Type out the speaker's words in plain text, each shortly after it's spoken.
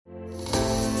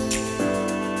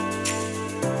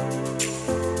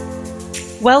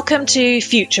Welcome to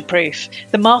Future Proof,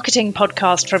 the marketing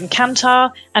podcast from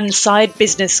Kantar and Side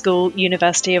Business School,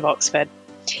 University of Oxford.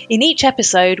 In each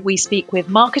episode, we speak with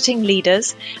marketing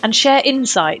leaders and share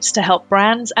insights to help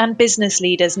brands and business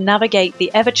leaders navigate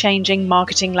the ever-changing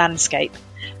marketing landscape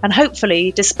and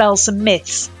hopefully dispel some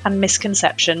myths and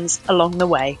misconceptions along the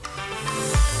way.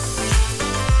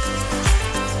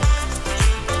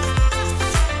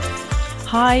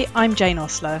 Hi, I'm Jane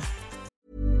Osler.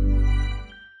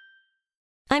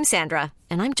 I'm Sandra,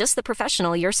 and I'm just the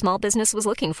professional your small business was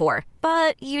looking for.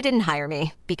 But you didn't hire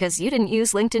me because you didn't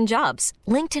use LinkedIn Jobs.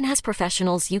 LinkedIn has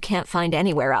professionals you can't find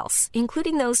anywhere else,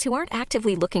 including those who aren't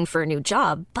actively looking for a new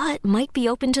job, but might be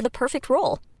open to the perfect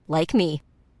role, like me.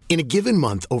 In a given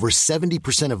month, over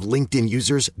 70% of LinkedIn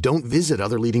users don't visit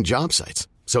other leading job sites.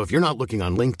 So if you're not looking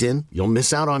on LinkedIn, you'll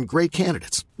miss out on great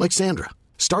candidates like Sandra.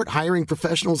 Start hiring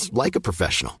professionals like a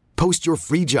professional. Post your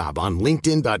free job on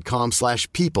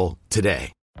linkedin.com/people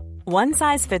today. One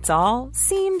size fits all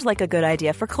seemed like a good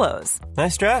idea for clothes.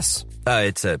 Nice dress.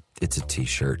 It's a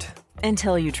t-shirt.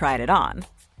 Until you tried it on.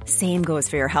 Same goes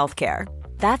for your healthcare.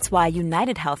 That's why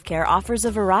United Healthcare offers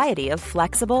a variety of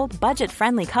flexible,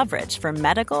 budget-friendly coverage for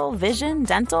medical, vision,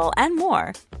 dental, and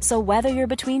more. So whether you're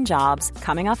between jobs,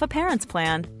 coming off a parent's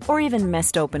plan, or even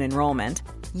missed open enrollment,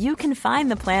 you can find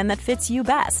the plan that fits you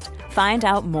best. Find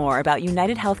out more about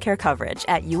United Healthcare coverage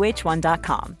at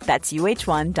uh1.com. That's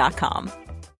uh1.com.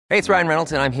 Hey, it's Ryan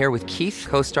Reynolds, and I'm here with Keith,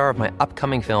 co-star of my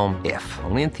upcoming film, If,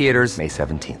 only in theaters May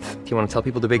 17th. Do you want to tell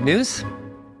people the big news?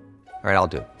 All right, I'll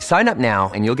do it. Sign up now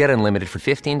and you'll get unlimited for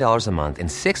 $15 a month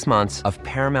and 6 months of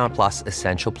Paramount Plus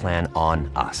Essential Plan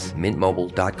on us.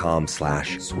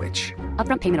 MintMobile.com/switch.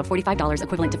 Upfront payment of $45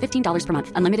 equivalent to $15 per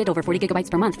month. Unlimited over 40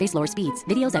 gigabytes per month. Face lower speeds.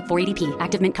 Videos at 480p.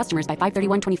 Active Mint customers by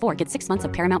 531.24 get 6 months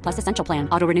of Paramount Plus Essential Plan.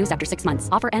 Auto renews after 6 months.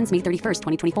 Offer ends May 31st,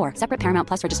 2024. Separate Paramount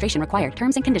Plus registration required.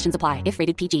 Terms and conditions apply if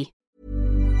rated PG.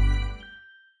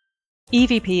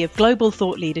 EVP of Global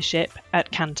Thought Leadership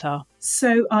at Kantar.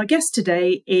 So our guest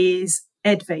today is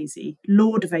Ed Vaizey,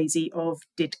 Lord Vaizey of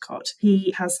Didcot.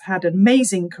 He has had an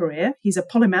amazing career. He's a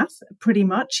polymath, pretty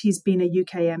much. He's been a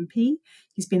UK MP.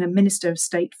 He's been a Minister of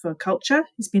State for Culture.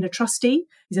 He's been a trustee.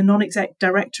 He's a non-exec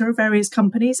director of various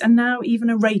companies and now even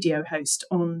a radio host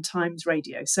on Times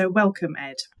Radio. So welcome,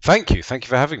 Ed. Thank you. Thank you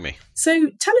for having me. So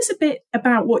tell us a bit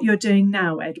about what you're doing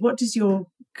now, Ed. What does your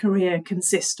career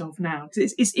consist of now?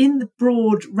 It's in the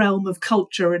broad realm of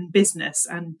culture and business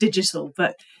and digital,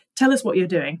 but tell us what you're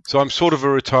doing. So I'm sort of a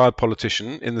retired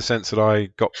politician in the sense that I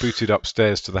got booted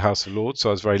upstairs to the House of Lords. So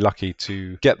I was very lucky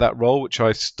to get that role, which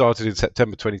I started in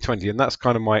September 2020. And that's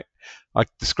kind of I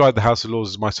describe the House of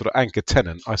Lords as my sort of anchor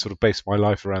tenant. I sort of base my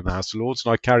life around the House of Lords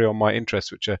and I carry on my interests,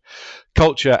 which are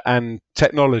culture and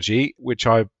technology, which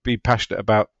I've been passionate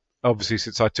about obviously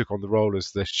since I took on the role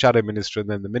as the shadow minister and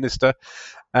then the minister.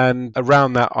 And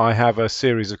around that, I have a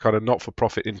series of kind of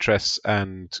not-for-profit interests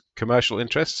and commercial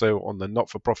interests. So on the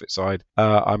not-for-profit side,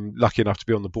 I'm lucky enough to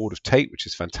be on the board of Tate, which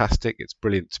is fantastic. It's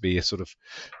brilliant to be a sort of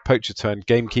poacher turned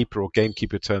gamekeeper or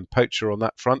gamekeeper turned poacher on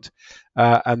that front.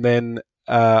 And then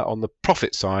on the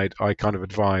profit side, I kind of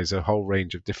advise a whole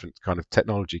range of different kind of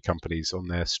technology companies on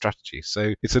their strategy.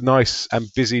 So it's a nice and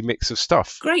busy mix of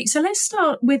stuff. Great. So let's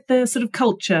start with the sort of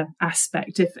culture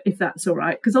aspect, if that's all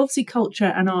right. Because obviously culture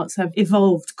and arts have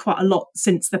evolved quite a lot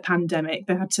since the pandemic.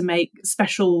 They had to make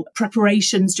special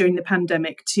preparations during the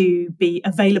pandemic to be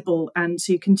available and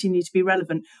to continue to be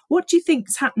relevant. What do you think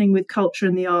is happening with culture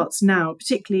and the arts now,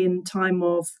 particularly in time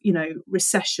of,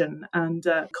 recession and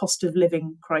cost of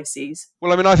living crises?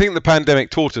 Well, I mean, I think the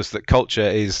pandemic taught us that culture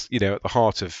is, at the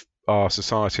heart of our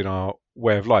society and our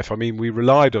way of life. I mean, we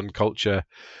relied on culture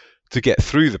to get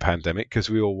through the pandemic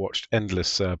because we all watched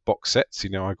endless box sets.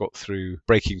 I got through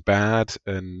Breaking Bad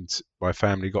and my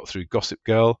family got through Gossip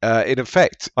Girl. In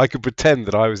effect, I could pretend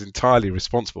that I was entirely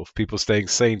responsible for people staying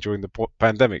sane during the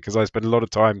pandemic because I spent a lot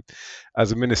of time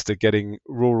as a minister getting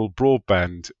rural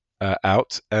broadband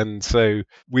out, and so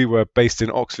we were based in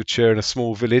Oxfordshire in a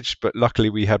small village, but luckily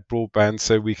we had broadband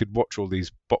so we could watch all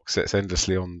these box sets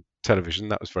endlessly on television.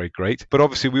 That was very great. But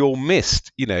obviously we all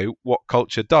missed what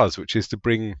culture does, which is to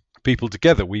bring people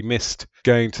together. We missed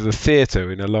going to the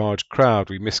theatre in a large crowd.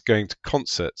 We missed going to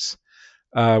concerts.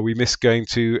 We miss going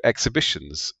to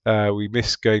exhibitions. We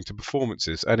miss going to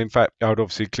performances. And in fact, I would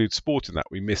obviously include sport in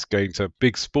that. We miss going to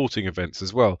big sporting events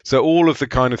as well. So all of the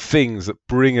kind of things that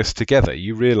bring us together,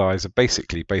 you realise, are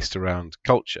basically based around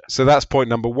culture. So that's point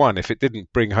number one. If it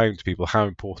didn't bring home to people how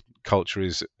important culture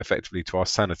is effectively to our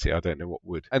sanity, I don't know what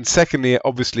would. And secondly,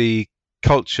 obviously,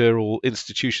 cultural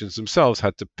institutions themselves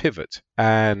had to pivot.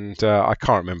 And I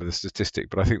can't remember the statistic,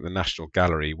 but I think the National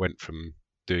Gallery went from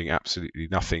doing absolutely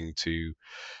nothing to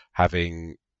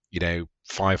having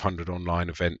 500 online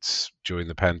events during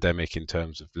the pandemic in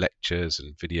terms of lectures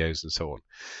and videos and so on.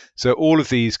 So all of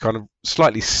these kind of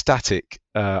slightly static,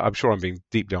 I'm sure I'm being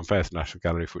deeply unfair to National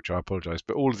Gallery, for which I apologise,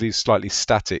 but all of these slightly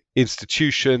static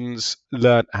institutions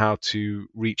learnt how to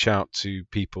reach out to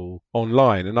people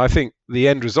online. And I think the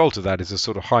end result of that is a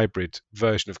sort of hybrid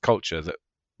version of culture that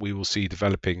we will see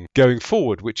developing going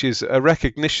forward, which is a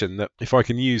recognition that, if I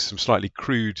can use some slightly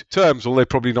crude terms, although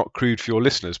probably not crude for your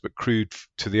listeners, but crude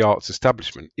to the arts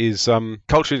establishment, is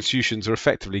cultural institutions are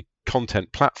effectively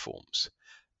content platforms.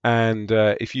 And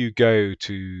if you go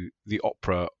to the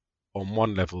opera, on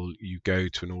one level, you go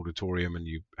to an auditorium and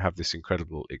you have this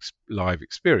incredible live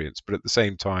experience. But at the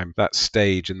same time, that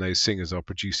stage and those singers are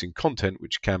producing content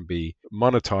which can be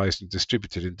monetized and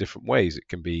distributed in different ways. It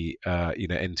can be,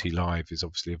 NT Live is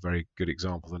obviously a very good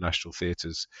example. The National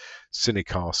Theatre's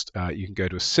Cinecast. You can go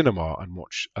to a cinema and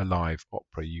watch a live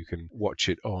opera. You can watch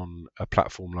it on a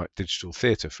platform like Digital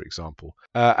Theatre, for example.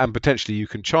 And potentially you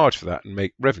can charge for that and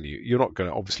make revenue. You're not going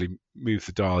to obviously move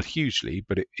the dial hugely,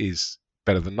 but it is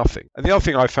better than nothing. And the other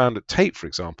thing I found at Tate, for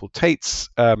example, Tate's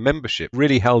membership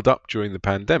really held up during the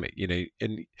pandemic.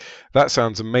 And that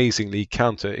sounds amazingly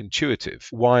counterintuitive.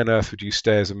 Why on earth would you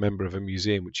stay as a member of a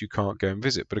museum which you can't go and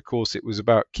visit? But of course, it was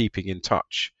about keeping in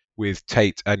touch with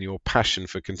Tate and your passion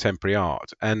for contemporary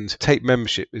art. And Tate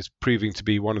membership is proving to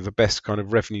be one of the best kind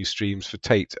of revenue streams for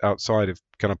Tate outside of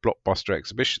kind of blockbuster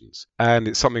exhibitions. And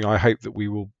it's something I hope that we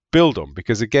will build on,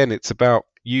 because again, it's about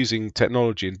using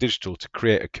technology and digital to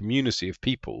create a community of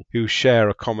people who share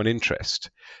a common interest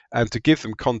and to give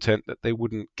them content that they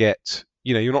wouldn't get.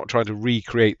 You're not trying to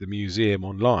recreate the museum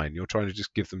online. You're trying to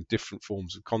just give them different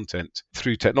forms of content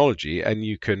through technology. And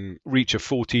you can reach a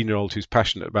 14-year-old who's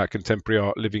passionate about contemporary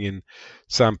art living in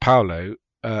Sao Paulo,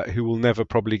 who will never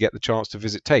probably get the chance to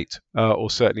visit Tate, or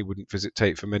certainly wouldn't visit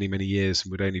Tate for many, many years and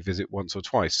would only visit once or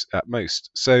twice at most.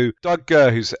 So Doug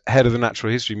Gurr, who's head of the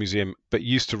Natural History Museum but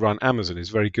used to run Amazon, is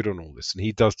very good on all this. And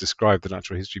he does describe the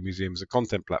Natural History Museum as a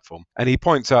content platform. And he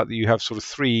points out that you have sort of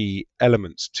three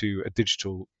elements to a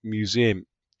digital museum,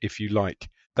 if you like.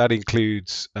 That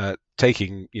includes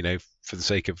taking, for the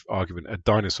sake of argument, a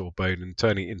dinosaur bone and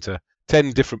turning it into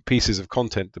 10 different pieces of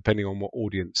content, depending on what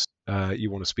audience you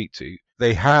want to speak to.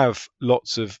 They have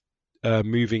lots of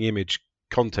moving image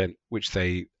content, which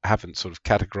they haven't sort of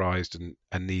categorized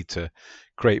and need to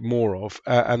create more of.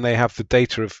 And they have the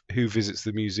data of who visits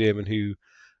the museum and who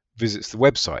visits the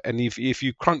website. And if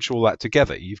you crunch all that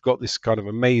together, you've got this kind of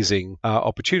amazing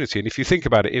opportunity. And if you think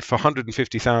about it, if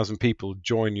 150,000 people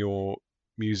join your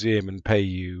museum and pay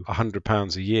you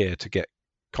 £100 a year to get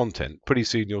content, pretty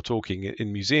soon you're talking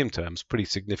in museum terms pretty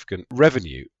significant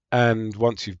revenue. And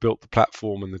once you've built the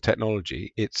platform and the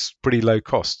technology, it's pretty low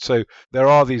cost. So there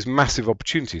are these massive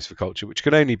opportunities for culture, which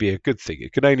can only be a good thing.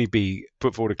 It can only be,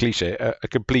 put forward a cliche, a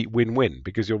complete win-win,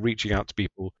 because you're reaching out to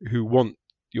people who want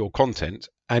your content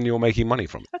and you're making money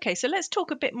from it. Okay, so let's talk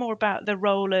a bit more about the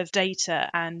role of data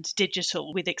and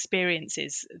digital with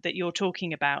experiences that you're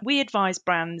talking about. We advise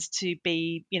brands to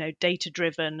be,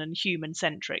 data-driven and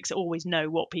human-centric, so always know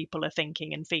what people are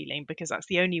thinking and feeling, because that's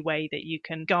the only way that you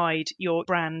can guide your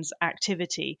brand's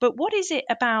activity. But what is it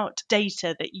about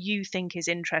data that you think is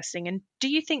interesting? And do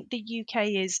you think the UK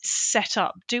is set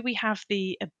up? Do we have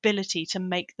the ability to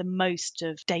make the most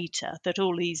of data that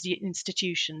all these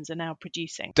institutions are now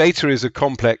producing? Data is a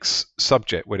complex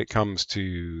subject when it comes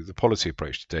to the policy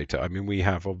approach to data. I mean, we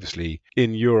have obviously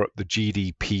in Europe the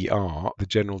GDPR, the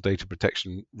General Data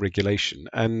Protection Regulation,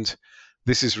 and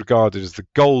this is regarded as the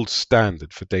gold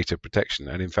standard for data protection,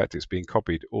 and in fact it's being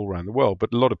copied all around the world.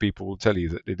 But a lot of people will tell you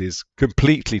that it is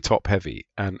completely top heavy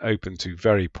and open to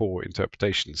very poor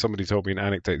interpretation. Somebody told me an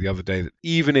anecdote the other day that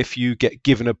even if you get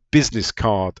given a business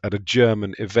card at a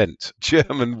German event,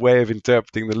 German way of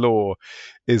interpreting the law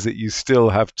is that you still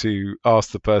have to ask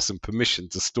the person permission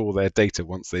to store their data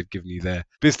once they've given you their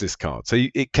business card. So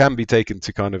it can be taken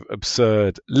to kind of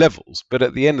absurd levels. But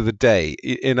at the end of the day,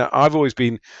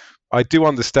 I do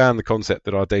understand the concept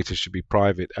that our data should be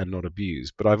private and not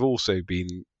abused, but I've also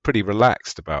been pretty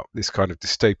relaxed about this kind of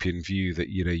dystopian view that,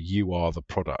 you are the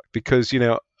product. Because,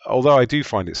 although I do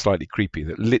find it slightly creepy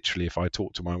that literally if I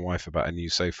talk to my wife about a new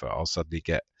sofa, I'll suddenly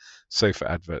get sofa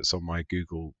adverts on my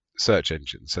Google search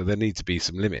engine. So there need to be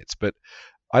some limits. But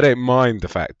I don't mind the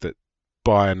fact that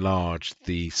by and large,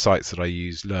 the sites that I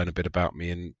use learn a bit about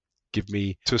me and give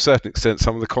me, to a certain extent,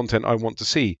 some of the content I want to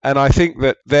see. And I think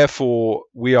that, therefore,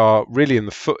 we are really in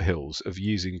the foothills of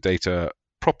using data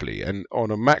properly. And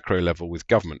on a macro level with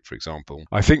government, for example,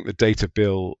 I think the data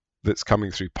bill that's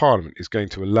coming through Parliament is going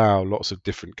to allow lots of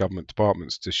different government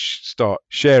departments to start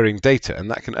sharing data, and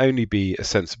that can only be a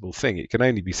sensible thing. It can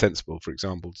only be sensible, for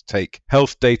example, to take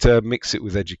health data, mix it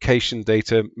with education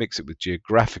data, mix it with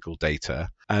geographical data,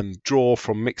 and draw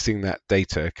from mixing that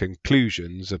data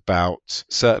conclusions about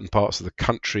certain parts of the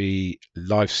country,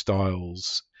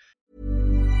 lifestyles.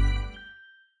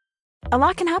 A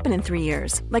lot can happen in 3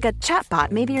 years, like a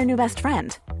chatbot may be your new best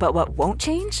friend. But what won't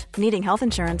change? Needing health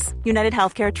insurance. United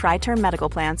Healthcare Tri-Term Medical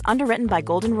Plans, underwritten by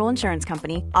Golden Rule Insurance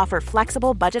Company, offer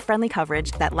flexible, budget-friendly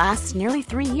coverage that lasts nearly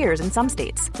 3 years in some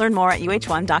states. Learn more at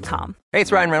UH1.com. Hey,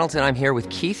 it's Ryan Reynolds, and I'm here with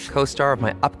Keith, co-star of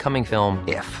my upcoming film,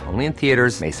 If, only in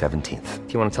theaters May 17th.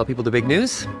 Do you want to tell people the big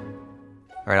news?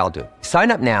 All right, I'll do it. Sign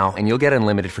up now and you'll get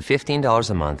unlimited for $15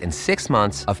 a month and 6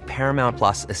 months of Paramount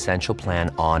Plus Essential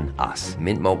Plan on us.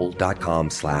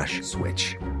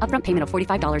 MintMobile.com/switch. Upfront payment of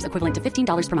 $45 equivalent to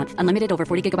 $15 per month. Unlimited over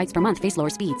 40 gigabytes per month. Face lower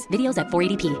speeds. Videos at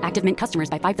 480p. Active Mint customers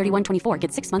by 531.24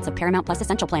 get 6 months of Paramount Plus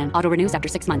Essential Plan. Auto renews after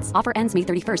 6 months. Offer ends May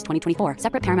 31st, 2024.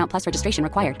 Separate Paramount Plus registration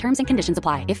required. Terms and conditions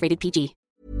apply if rated PG.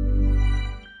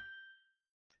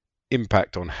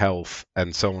 Impact on health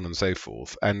and so on and so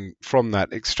forth, and from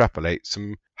that extrapolate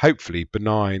some hopefully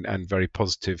benign and very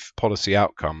positive policy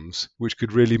outcomes which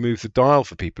could really move the dial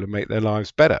for people and make their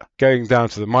lives better. Going down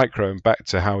to the micro and back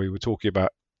to how we were talking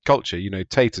about culture,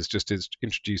 Tate has just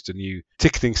introduced a new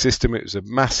ticketing system. It was a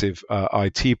massive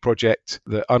IT project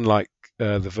that, unlike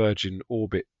the Virgin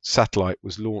Orbit satellite,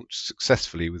 was launched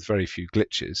successfully with very few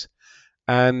glitches,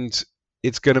 and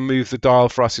it's going to move the dial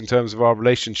for us in terms of our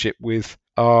relationship with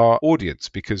our audience,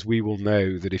 because we will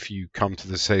know that if you come to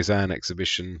the Cézanne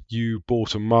exhibition, you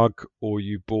bought a mug or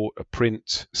you bought a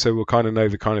print. So we'll kind of know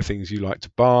the kind of things you like to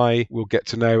buy. We'll get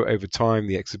to know over time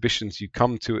the exhibitions you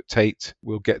come to at Tate.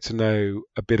 We'll get to know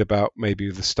a bit about maybe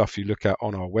the stuff you look at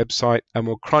on our website, and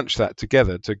we'll crunch that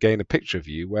together to gain a picture of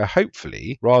you where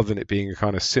hopefully, rather than it being a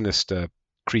kind of sinister,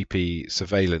 creepy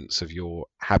surveillance of your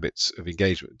habits of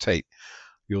engagement at Tate,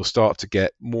 you'll start to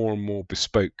get more and more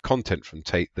bespoke content from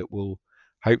Tate that will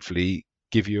hopefully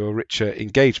give you a richer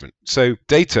engagement. So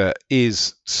data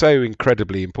is so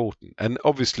incredibly important. And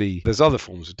obviously there's other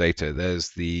forms of data.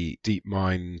 There's the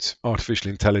DeepMind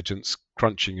artificial intelligence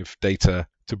crunching of data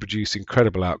to produce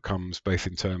incredible outcomes, both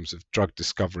in terms of drug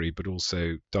discovery, but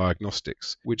also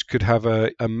diagnostics, which could have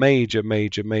a major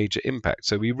impact.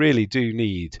 So we really do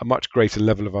need a much greater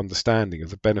level of understanding of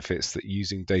the benefits that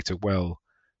using data well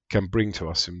can bring to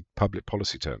us in public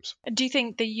policy terms. Do you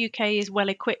think the UK is well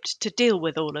equipped to deal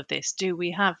with all of this? Do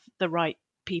we have the right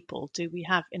people? Do we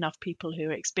have enough people who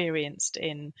are experienced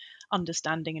in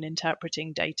understanding and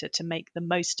interpreting data to make the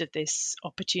most of this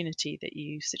opportunity that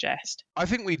you suggest? I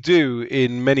think we do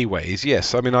in many ways,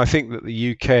 yes. I mean, I think that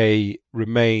the UK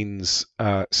remains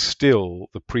still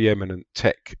the preeminent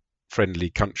tech-friendly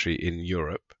country in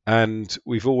Europe, and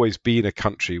we've always been a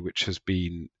country which has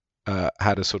been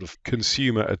had a sort of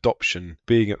consumer adoption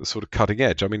being at the sort of cutting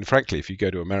edge. I mean, frankly, if you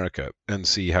go to America and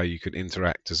see how you can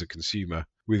interact as a consumer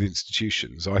with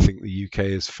institutions, I think the UK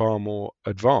is far more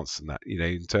advanced than that,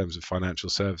 in terms of financial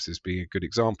services being a good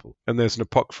example. And there's an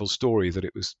apocryphal story that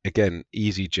it was, again,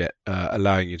 EasyJet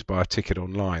allowing you to buy a ticket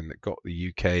online that got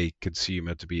the UK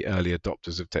consumer to be early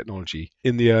adopters of technology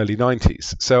in the early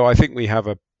 90s. So I think we have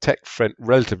a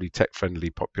relatively tech-friendly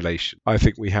population. I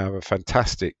think we have a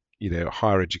fantastic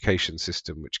higher education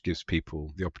system which gives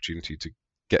people the opportunity to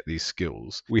get these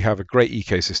skills. We have a great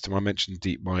ecosystem. I mentioned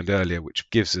DeepMind earlier, which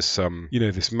gives us some,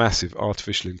 this massive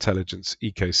artificial intelligence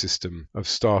ecosystem of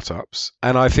startups.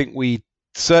 And I think we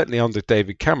certainly under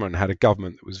David Cameron had a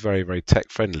government that was very, very tech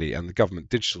friendly, and the government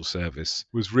digital service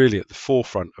was really at the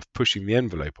forefront of pushing the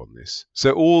envelope on this.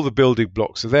 So all the building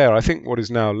blocks are there. I think what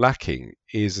is now lacking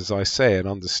is, as I say, an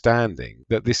understanding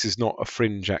that this is not a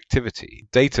fringe activity.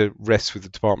 Data rests with the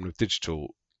Department of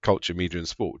Digital, Culture, Media and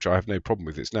Sport, which I have no problem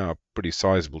with. It's now a pretty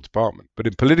sizable department. But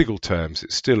in political terms,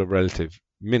 it's still a relative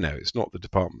minnow. It's not the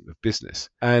Department of Business.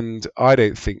 And I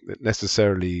don't think that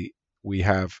necessarily we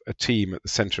have a team at the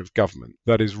centre of government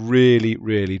that is really,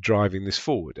 really driving this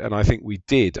forward. And I think we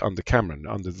did under Cameron,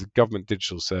 under the government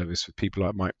digital service with people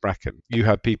like Mike Bracken. You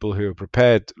had people who are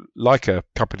prepared, like a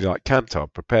company like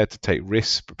Kantar, prepared to take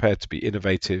risks, prepared to be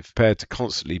innovative, prepared to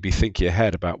constantly be thinking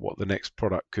ahead about what the next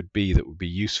product could be that would be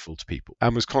useful to people,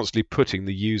 and was constantly putting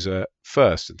the user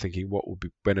first and thinking what would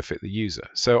benefit the user.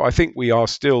 So I think we are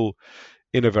still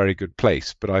in a very good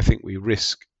place, but I think we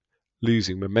risk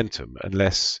losing momentum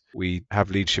unless we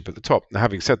have leadership at the top. Now,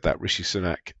 having said that, Rishi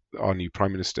Sunak, our new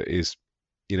Prime Minister, is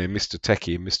Mr.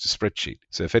 Techie and Mr. Spreadsheet.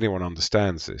 So if anyone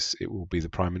understands this, it will be the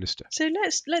Prime Minister. So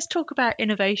let's talk about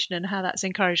innovation and how that's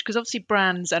encouraged, because obviously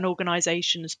brands and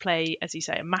organisations play, as you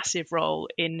say, a massive role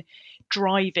in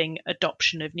driving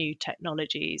adoption of new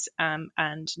technologies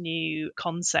and new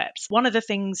concepts. One of the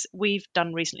things we've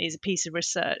done recently is a piece of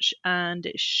research, and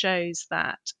it shows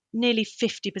that nearly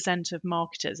 50% of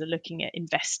marketers are looking at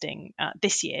investing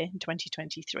this year in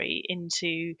 2023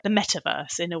 into the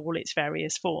metaverse in all its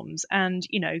various forms. And,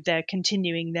 they're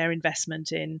continuing their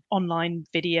investment in online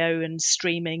video and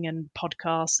streaming and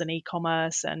podcasts and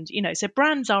e-commerce. And, so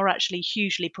brands are actually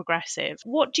hugely progressive.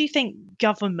 What do you think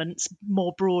governments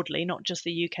more broadly, not just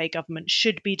the UK government,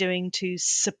 should be doing to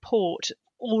support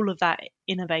all of that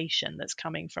innovation that's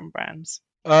coming from brands?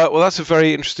 Well, that's a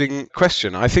very interesting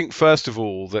question. I think, first of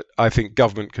all, that I think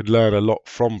government could learn a lot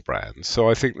from brands.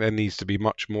 So I think there needs to be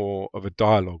much more of a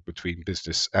dialogue between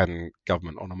business and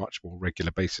government on a much more regular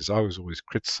basis. I was always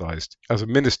criticised as a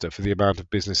minister for the amount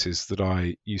of businesses that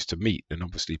I used to meet, and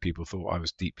obviously people thought I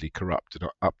was deeply corrupt and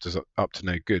up to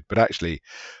no good. But actually,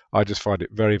 I just find it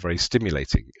very, very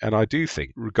stimulating. And I do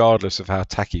think, regardless of how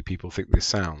tacky people think this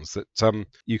sounds, that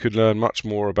you could learn much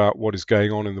more about what is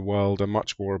going on in the world and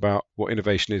much more about what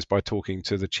innovation is by talking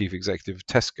to the chief executive of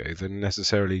Tesco than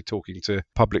necessarily talking to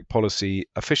public policy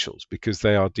officials, because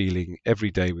they are dealing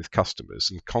every day with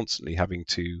customers and constantly having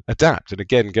to adapt. And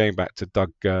again, going back to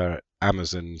Doug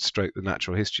Amazon / the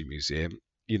Natural History Museum,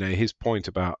 his point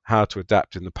about how to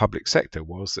adapt in the public sector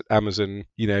was that Amazon,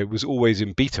 was always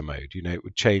in beta mode. It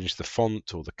would change the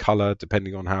font or the color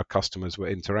depending on how customers were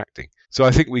interacting. So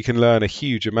I think we can learn a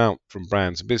huge amount from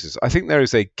brands and business. I think there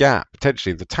is a gap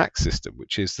potentially in the tax system,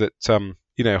 which is that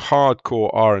hardcore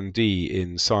R&D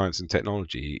in science and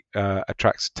technology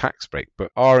attracts a tax break,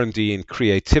 but R&D in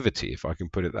creativity, if I can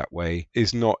put it that way,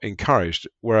 is not encouraged,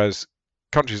 whereas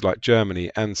countries like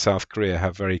Germany and South Korea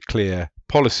have very clear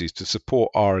policies to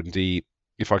support R&D,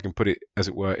 if I can put it, as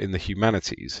it were, in the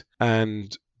humanities.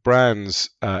 And brands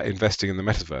investing in the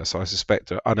metaverse, I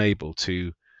suspect, are unable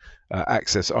to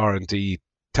access R&D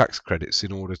tax credits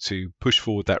in order to push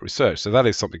forward that research. So that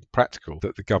is something practical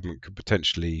that the government could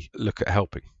potentially look at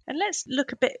helping. And let's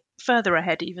look a bit further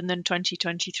ahead even than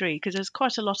 2023, because there's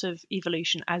quite a lot of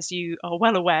evolution, as you are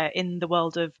well aware, in the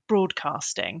world of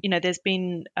broadcasting. There's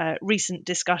been recent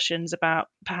discussions about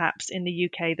perhaps in the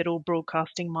UK that all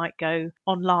broadcasting might go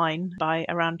online by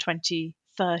around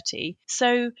 2030.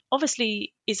 So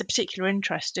obviously it's a particular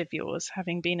interest of yours,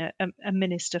 having been a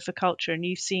minister for culture, and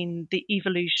you've seen the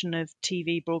evolution of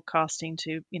TV broadcasting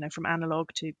to, from analog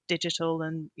to digital,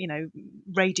 and,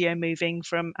 radio moving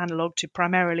from analog to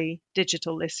primarily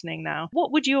digital listening now.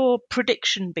 What would your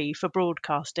prediction be for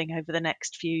broadcasting over the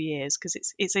next few years?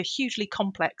 Because it's a hugely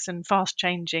complex and fast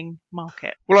changing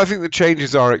market. Well, I think the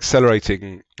changes are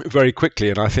accelerating very quickly.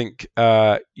 And I think,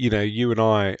 you and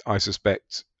I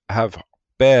suspect, have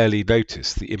barely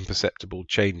noticed the imperceptible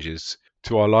changes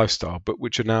to our lifestyle, but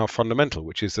which are now fundamental,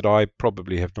 which is that I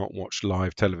probably have not watched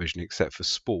live television except for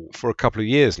sport for a couple of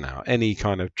years now. Any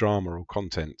kind of drama or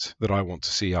content that I want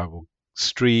to see, I will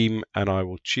stream, and I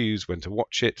will choose when to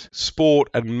watch it. Sport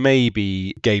and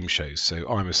maybe game shows, so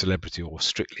I'm a Celebrity or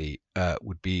Strictly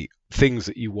would be things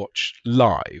that you watch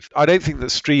live. I don't think that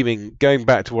streaming, going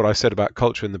back to what I said about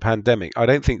culture in the pandemic, I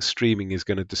don't think streaming is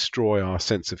going to destroy our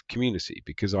sense of community,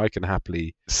 because I can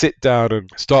happily sit down and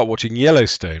start watching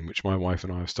Yellowstone, which my wife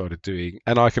and I have started doing,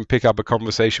 and I can pick up a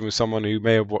conversation with someone who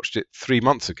may have watched it 3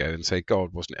 months ago and say,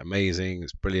 God, wasn't it amazing?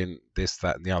 It's brilliant, this,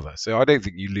 that, and the other. So I don't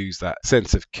think you lose that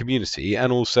sense of community.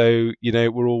 And also,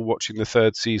 we're all watching the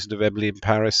 3rd season of Emily in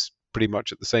Paris pretty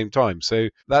much at the same time. So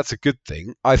that's a good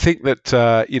thing. I think that,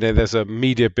 there's a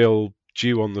media bill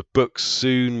due on the books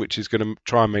soon, which is going to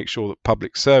try and make sure that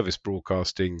public service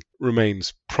broadcasting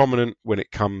remains prominent when it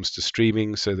comes to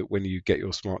streaming, so that when you get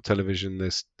your smart television,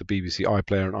 there's the BBC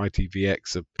iPlayer and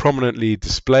ITVX are prominently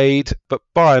displayed. But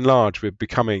by and large, we're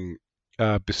becoming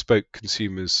bespoke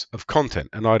consumers of content,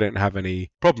 and I don't have any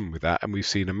problem with that. And we've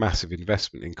seen a massive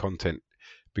investment in content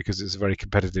because it's a very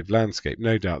competitive landscape.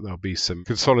 No doubt there'll be some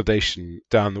consolidation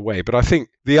down the way. But I think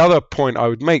the other point I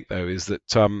would make, though, is that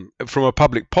from a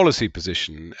public policy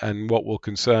position, and what will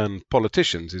concern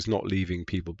politicians is not leaving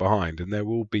people behind. And there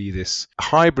will be this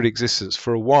hybrid existence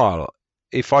for a while.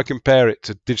 If I compare it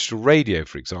to digital radio,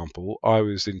 for example, I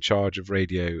was in charge of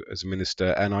radio as a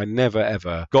minister, and I never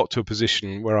ever got to a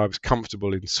position where I was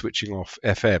comfortable in switching off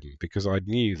FM, because I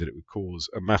knew that it would cause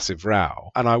a massive row.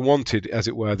 And I wanted, as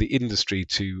it were, the industry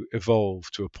to evolve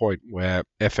to a point where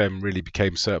FM really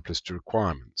became surplus to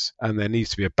requirements. And there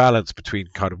needs to be a balance between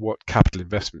kind of what capital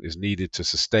investment is needed to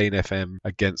sustain FM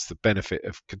against the benefit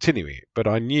of continuing it. But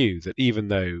I knew that even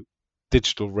though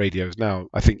digital radios now,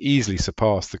 I think, easily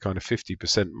surpassed the kind of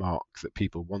 50% mark that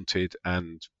people wanted,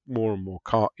 and more and more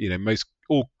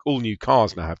all new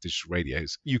cars now have digital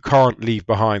radios. You can't leave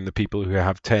behind the people who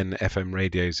have 10 FM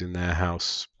radios in their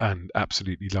house and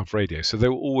absolutely love radio. So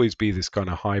there will always be this kind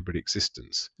of hybrid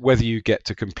existence. Whether you get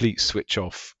to complete switch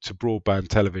off to broadband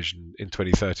television in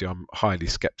 2030, I'm highly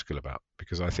skeptical about,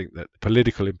 because I think that the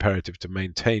political imperative to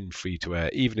maintain free to air,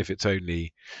 even if it's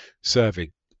only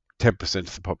serving 10%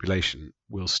 of the population,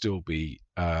 will still be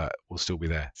there.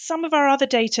 Some of our other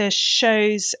data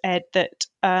shows, Ed, that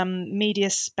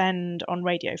media spend on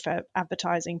radio for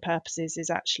advertising purposes is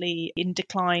actually in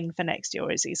decline for next year,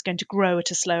 or is going to grow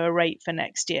at a slower rate for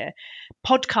next year.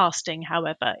 Podcasting,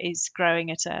 however, is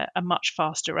growing at a much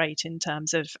faster rate in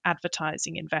terms of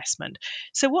advertising investment.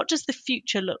 So what does the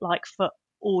future look like for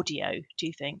audio, do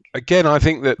you think? Again, I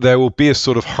think that there will be a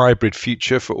sort of hybrid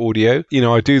future for audio.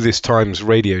 I do this Times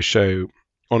radio show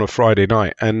on a Friday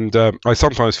night, and I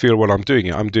sometimes feel when I'm doing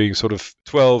it, I'm doing sort of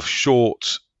 12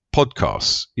 short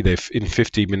podcasts, in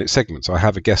 15-minute segments. I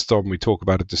have a guest on, we talk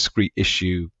about a discrete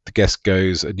issue, the guest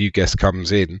goes, a new guest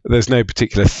comes in. There's no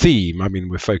particular theme. I mean,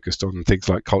 we're focused on things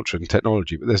like culture and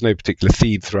technology, but there's no particular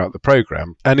theme throughout the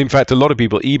program. And in fact, a lot of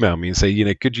people email me and say,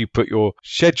 could you put your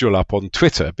schedule up on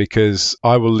Twitter, because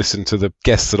I will listen to the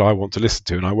guests that I want to listen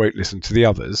to and I won't listen to the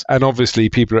others. And obviously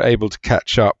people are able to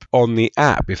catch up on the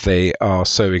app if they are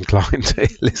so inclined to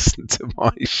listen to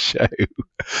my show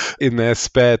in their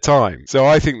spare time. So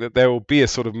I think that there will be a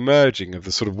sort of merging of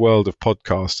the sort of world of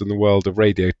podcast and the world of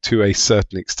radio to a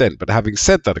certain extent. But having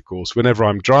said that, of course, whenever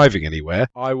I'm driving anywhere,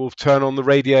 I will turn on the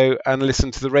radio and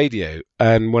listen to the radio.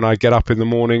 And when I get up in the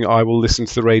morning, I will listen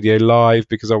to the radio live,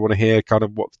 because I want to hear kind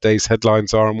of what the day's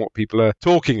headlines are and what people are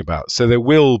talking about. So there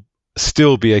will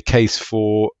still be a case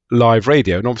for live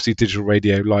radio. And obviously digital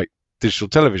radio, like digital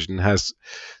television, has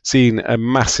seen a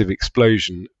massive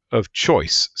explosion of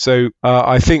choice. So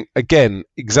I think, again,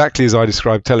 exactly as I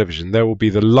described television, there will be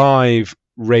the live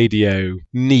radio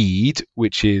need,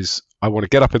 which is I want to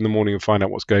get up in the morning and find out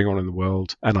what's going on in the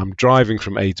world, and I'm driving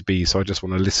from A to B, so I just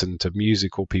want to listen to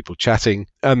music or people chatting.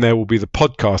 And there will be the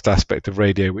podcast aspect of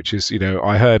radio, which is,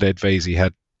 I heard Ed Vaizey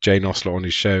had Jane Osler on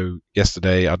his show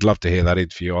yesterday. I'd love to hear that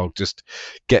interview. I'll just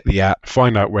get the app,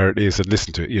 find out where it is and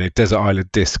listen to it. Desert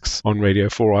Island Discs on Radio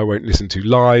 4 I won't listen to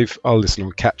live. I'll listen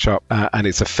on catch up, and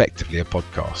it's effectively a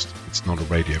podcast. It's not a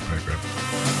radio program.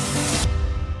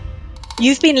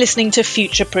 You've been listening to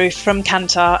Future Proof from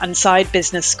Kantar and Side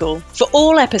Business School. For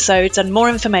all episodes and more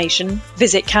information,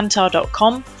 visit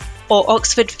kantar.com or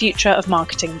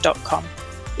oxfordfutureofmarketing.com.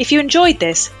 If you enjoyed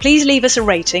this, please leave us a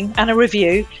rating and a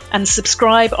review, and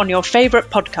subscribe on your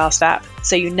favourite podcast app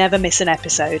so you never miss an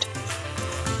episode.